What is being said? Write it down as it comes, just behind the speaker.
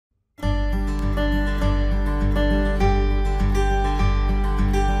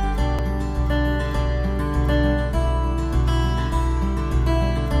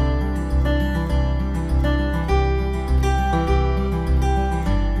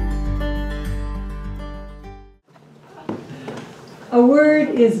A word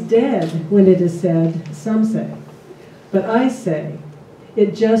is dead when it is said, some say. But I say,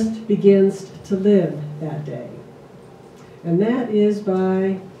 it just begins to live that day. And that is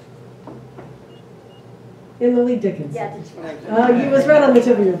by Emily Dickinson. Yeah, that's right. You was right on the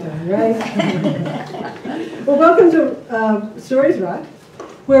tip of your tongue, right? Well, welcome to Stories Rock,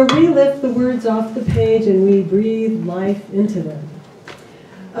 where we lift the words off the page and we breathe life into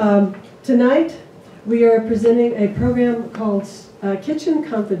them. Tonight, we are presenting a program called Kitchen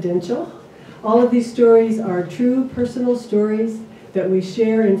Confidential. All of these stories are true personal stories that we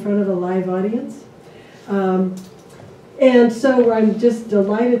share in front of a live audience. And so I'm just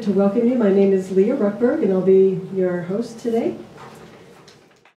delighted to welcome you. My name is Leah Ruckberg, and I'll be your host today.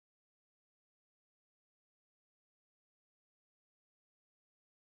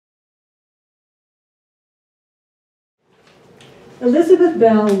 Elizabeth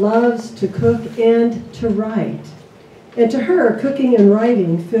Bell loves to cook and to write. And to her, cooking and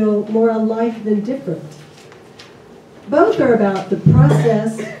writing feel more alike than different. Both are about the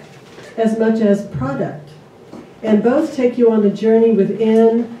process as much as product. And both take you on a journey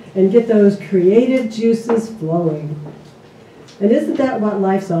within and get those creative juices flowing. And isn't that what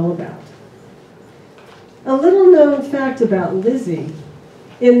life's all about? A little known fact about Lizzie,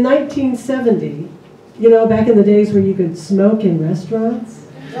 in 1970, you know, back in the days where you could smoke in restaurants,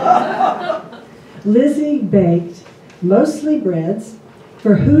 Lizzie baked mostly breads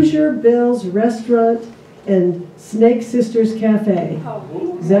for Hoosier Bill's Restaurant and Snake Sisters Cafe.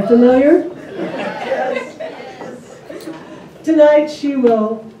 Is that familiar? Tonight she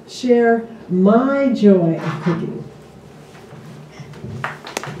will share my joy of cooking.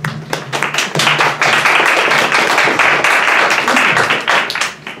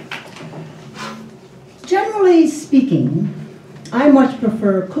 Generally speaking, I much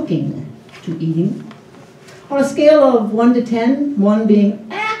prefer cooking to eating. On a scale of 1 to 10, 1 being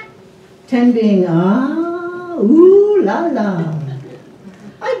ah, 10 being ah, ooh la la,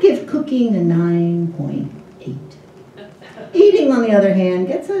 I give cooking a 9.8. Eating, on the other hand,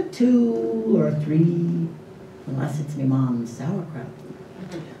 gets a 2 or a 3, unless it's my mom's sauerkraut.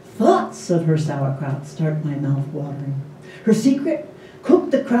 Thoughts of her sauerkraut start my mouth watering. Her secret?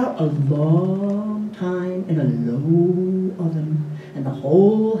 Cook the kraut a long time in a low oven, and the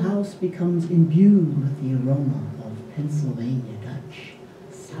whole house becomes imbued with the aroma of Pennsylvania Dutch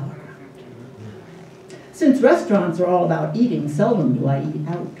sauerkraut. Since restaurants are all about eating, seldom do I eat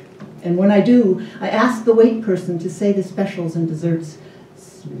out. And when I do, I ask the wait person to say the specials and desserts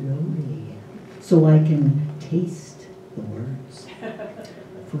slowly, so I can taste the words.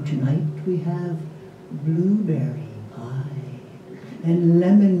 For tonight we have blueberry pie, and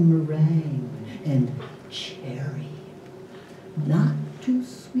lemon meringue, and cherry. Not too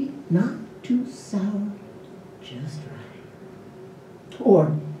sweet, not too sour, just right.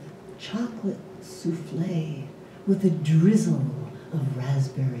 Or chocolate souffle with a drizzle of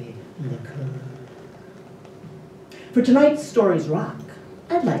raspberry liqueur. For tonight's Stories Rock,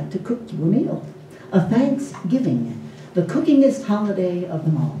 I'd like to cook you a meal. A Thanksgiving, the cookingest holiday of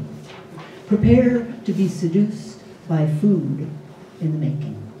them all. Prepare to be seduced by food in the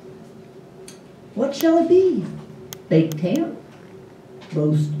making. What shall it be? Baked ham?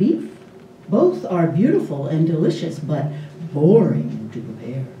 Roast beef? Both are beautiful and delicious, but boring to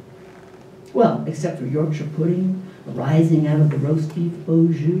prepare. Well, except for Yorkshire pudding, rising out of the roast beef au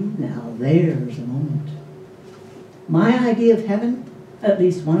jus, now there's a moment. My idea of heaven, at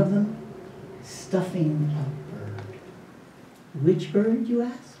least one of them, stuffing a bird. Which bird, you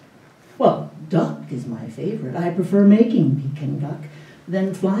ask? Well, duck is my favorite. I prefer making Peking duck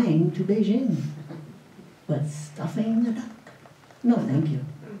than flying to Beijing. But stuffing a duck? No, thank you.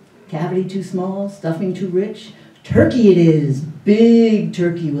 Cavity too small, stuffing too rich. Turkey it is, big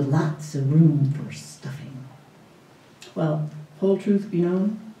turkey with lots of room for stuffing. Well, whole truth be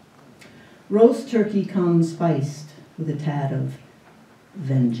known, roast turkey comes spiced with a tad of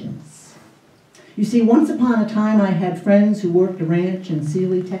vengeance. You see, once upon a time I had friends who worked a ranch in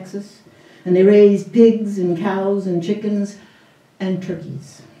Sealy, Texas, and they raised pigs and cows and chickens and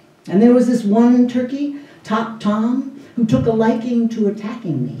turkeys. And there was this one turkey, Top Tom, who took a liking to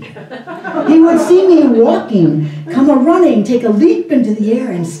attacking me. He would see me walking, come a-running, take a leap into the air,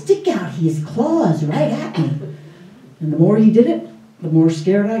 and stick out his claws right at me. And the more he did it, the more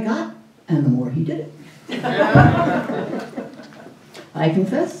scared I got, and the more he did it. I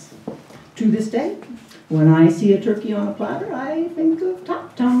confess, to this day, when I see a turkey on a platter, I think of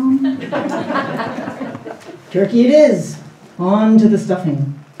Top Tom. Turkey it is. On to the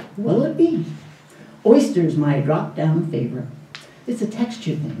stuffing. What'll it be? Oyster's my drop-down favorite. It's a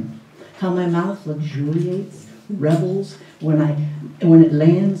texture thing, how my mouth luxuriates revels when it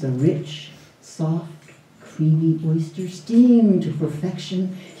lands a rich, soft, creamy oyster steamed to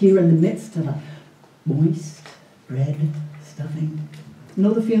perfection here in the midst of a moist bread stuffing.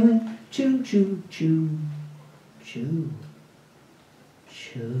 Know the feeling? Chew, chew, chew, chew,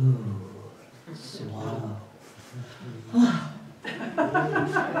 chew, swallow.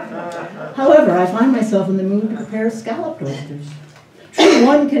 However, I find myself in the mood to prepare scalloped oysters. True,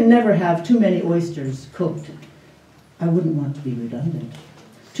 one can never have too many oysters cooked. I wouldn't want to be redundant.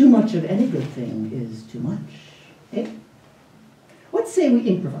 Too much of any good thing is too much. Eh? What say we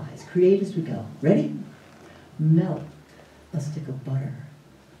improvise, create as we go? Ready? Melt a stick of butter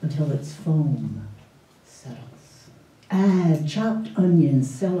until its foam settles. Add chopped onions,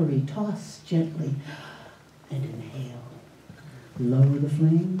 celery, toss gently, and inhale. Lower the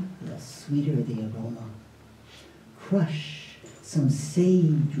flame, the sweeter the aroma. Crush some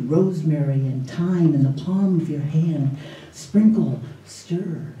sage, rosemary, and thyme in the palm of your hand. Sprinkle,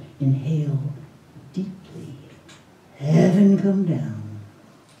 stir, inhale deeply. Heaven come down.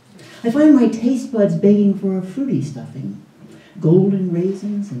 I find my taste buds begging for a fruity stuffing. Golden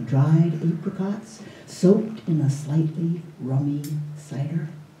raisins and dried apricots soaked in a slightly rummy cider.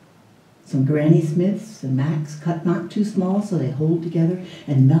 Some Granny Smiths and Macs cut not too small so they hold together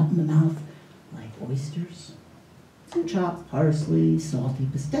and melt in the mouth like oysters. Some chopped parsley, salty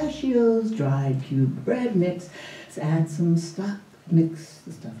pistachios, dried cubed bread mix. Add some stock, mix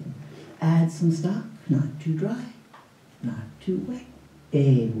the stuffing. Add some stock, not too dry, not too wet.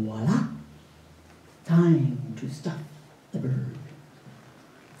 Et voila! Time to stuff the bird.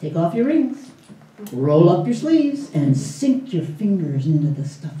 Take off your rings, roll up your sleeves, and sink your fingers into the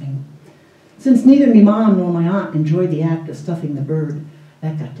stuffing. Since neither me mom nor my aunt enjoyed the act of stuffing the bird,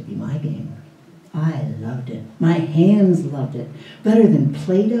 that got to be my game. I loved it. My hands loved it. Better than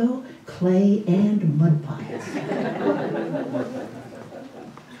Play-Doh, clay, and mud pies.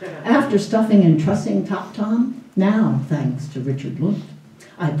 After stuffing and trussing Top Tom, now, thanks to Richard Lunt,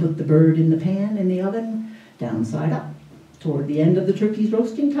 I put the bird in the pan in the oven, downside up. Toward the end of the turkey's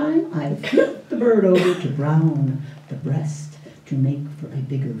roasting time, I flip the bird over to brown the breast to make for a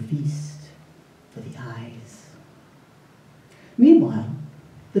bigger feast for the eyes. Meanwhile,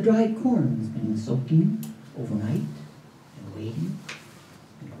 the dried corn's been soaking overnight and waiting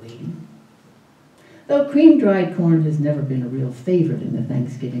and waiting. Though cream dried corn has never been a real favorite in the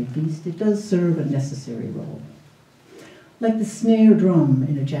Thanksgiving feast, it does serve a necessary role. Like the snare drum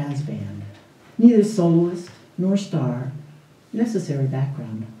in a jazz band, neither soloist nor star, necessary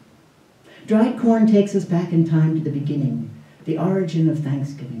background. Dried corn takes us back in time to the beginning, the origin of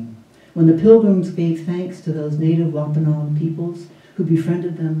Thanksgiving, when the Pilgrims gave thanks to those native Wampanoag peoples who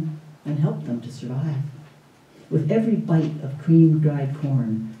befriended them and helped them to survive. With every bite of creamed dried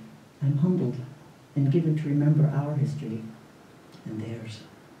corn, I'm humbled and given to remember our history and theirs.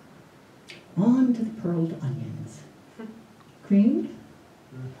 On to the pearled onions. Creamed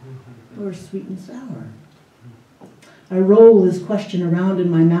or sweet and sour? I roll this question around in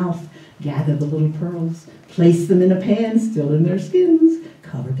my mouth, gather the little pearls, place them in a pan still in their skins,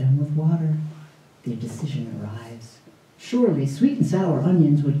 cover them with water. The decision arrives. Surely sweet and sour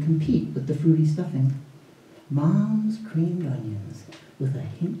onions would compete with the fruity stuffing. Mom's creamed onions with a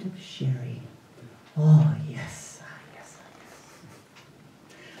hint of sherry. Oh, yes, yes,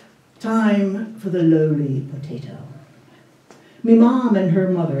 yes. Time for the lowly potato. Me mom and her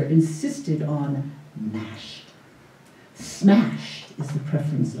mother insisted on mashed. Smashed is the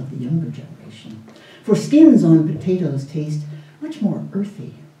preference of the younger generation. For skins on potatoes taste much more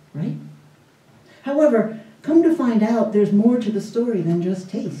earthy, right? However, come to find out, there's more to the story than just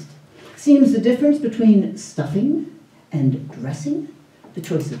taste. Seems the difference between stuffing and dressing, the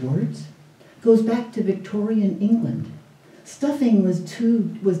choice of words, goes back to Victorian England. Stuffing was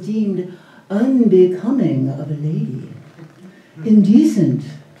deemed unbecoming of a lady, indecent,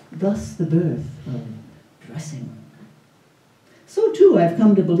 thus the birth of dressing. So too, I've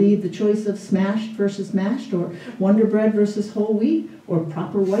come to believe the choice of smashed versus mashed, or Wonder Bread versus whole wheat, or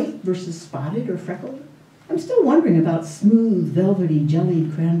proper white versus spotted or freckled. I'm still wondering about smooth, velvety,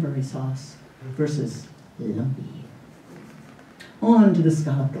 jellied cranberry sauce versus lumpy. On to the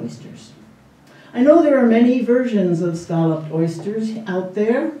scalloped oysters. I know there are many versions of scalloped oysters out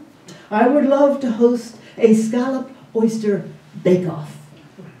there. I would love to host a scalloped oyster bake-off.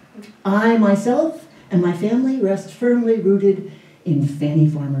 I, myself, and my family rest firmly rooted in Fanny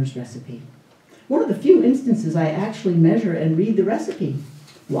Farmer's recipe. One of the few instances I actually measure and read the recipe.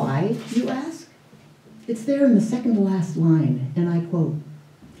 Why, you ask? It's there in the second to last line, and I quote,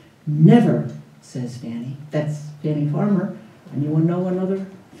 "Never," says Fanny. That's Fanny Farmer. Anyone know another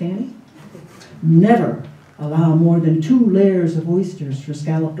Fanny? "Never allow more than 2 layers of oysters for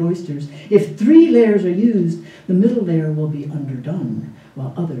scalloped oysters. If 3 layers are used, the middle layer will be underdone,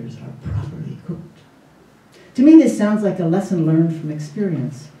 while others are properly cooked. To me, this sounds like a lesson learned from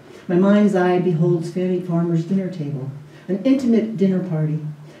experience. My mind's eye beholds Fanny Farmer's dinner table, an intimate dinner party,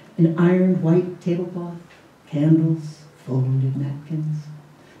 an ironed white tablecloth, candles, folded napkins.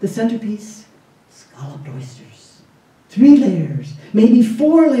 The centerpiece, scalloped oysters. 3 layers, maybe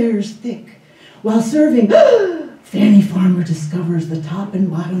 4 layers thick. While serving, Fanny Farmer discovers the top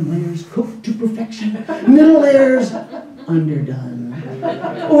and bottom layers cooked to perfection, middle layers underdone.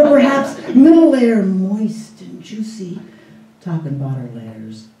 Or perhaps middle layer moist and juicy, top and bottom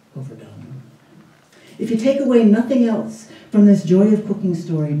layers overdone. If you take away nothing else from this joy of cooking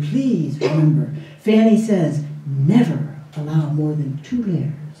story, please remember, Fanny says, never allow more than 2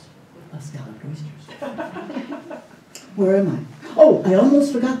 layers of scalloped oysters. Where am I? Oh, I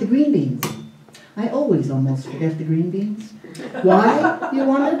almost forgot the green beans. I always almost forget the green beans. Why, you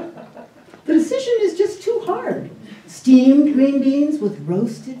wonder? The decision is just too hard. Steamed green beans with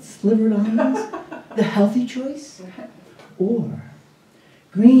roasted, slivered onions, the healthy choice? Or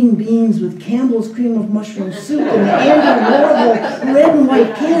green beans with Campbell's cream of mushroom soup in the Andy Warhol red and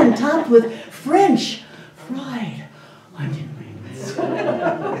white can topped with French fried onion rings.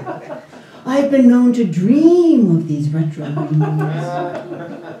 I've been known to dream of these retro green beans.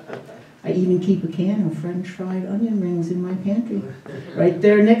 I even keep a can of French fried onion rings in my pantry, right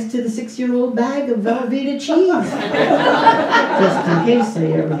there next to the 6-year-old bag of Velveeta cheese, just in case I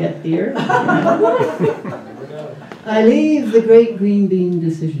ever get the urge. I leave the great green bean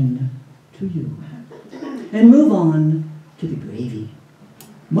decision to you, and move on to the gravy.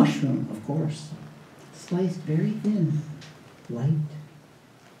 Mushroom, of course, sliced very thin, white,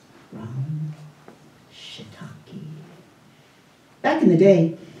 brown, shiitake. Back in the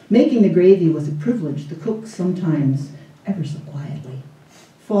day, making the gravy was a privilege the cooks sometimes, ever so quietly,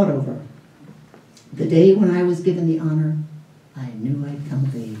 fought over. The day when I was given the honor, I knew I'd come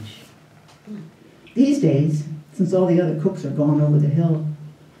of age. These days, since all the other cooks are gone over the hill,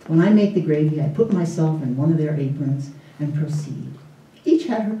 when I make the gravy, I put myself in one of their aprons and proceed. Each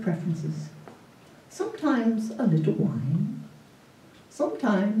had her preferences. Sometimes a little wine,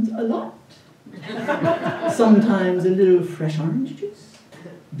 sometimes a lot, sometimes a little fresh orange juice,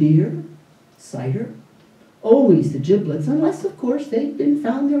 beer, cider, always the giblets, unless, of course, they'd been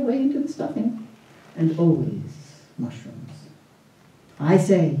found their way into the stuffing, and always mushrooms. I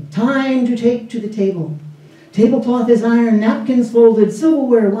say, time to take to the table. Tablecloth is iron, napkins folded,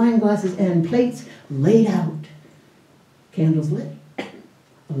 silverware, wine glasses, and plates laid out. Candles lit,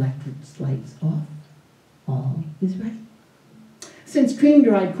 electric lights off, all is ready. Since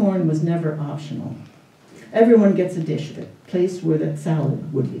cream-dried corn was never optional, everyone gets a dish of it, placed where that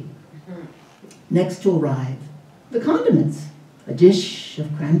salad would be. Next to arrive, the condiments. A dish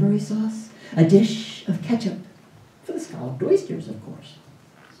of cranberry sauce, a dish of ketchup, for the scalloped oysters, of course.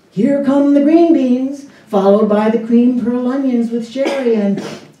 Here come the green beans, followed by the cream pearl onions with sherry and,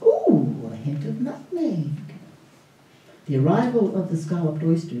 ooh, a hint of nutmeg. The arrival of the scalloped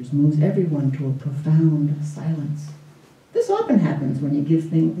oysters moves everyone to a profound silence. This often happens when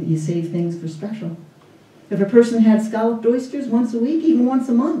you save things for special. If a person had scalloped oysters once a week, even once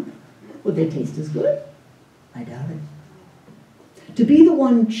a month, would they taste as good? I doubt it. To be the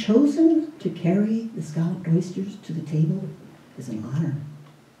one chosen to carry the scalloped oysters to the table is an honor.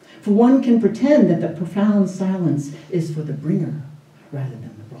 For one can pretend that the profound silence is for the bringer rather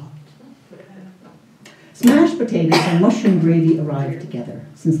than the brought. Smashed potatoes and mushroom gravy arrive together,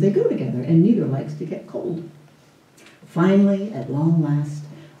 since they go together and neither likes to get cold. Finally, at long last,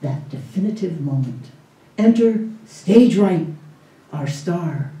 that definitive moment. Enter, stage right, our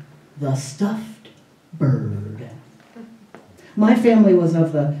star, the stuffed bird. My family was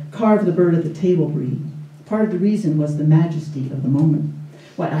of the carve the bird at the table breed. Part of the reason was the majesty of the moment.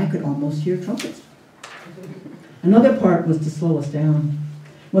 Why, I could almost hear trumpets. Another part was to slow us down.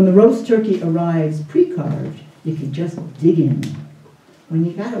 When the roast turkey arrives pre-carved, you can just dig in. When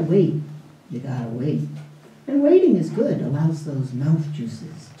you gotta wait, you gotta wait. And waiting is good, allows those mouth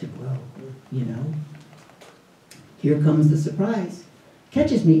juices to grow, you know. Here comes the surprise.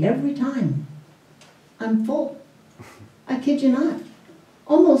 Catches me every time. I'm full. I kid you not.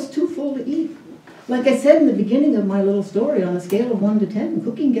 Almost too full to eat. Like I said in the beginning of my little story, on a scale of 1 to 10,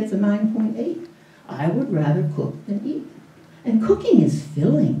 cooking gets a 9.8. I would rather cook than eat. And cooking is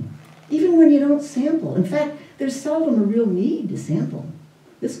filling, even when you don't sample. In fact, there's seldom a real need to sample.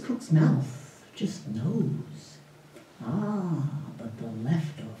 This cook's mouth just knows. Ah, but the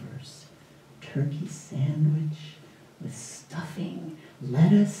leftovers. Turkey sandwich with stuffing,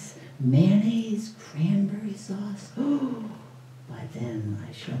 lettuce, mayonnaise, cranberry sauce. Oh, by then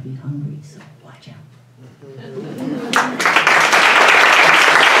I shall be hungry, so watch out.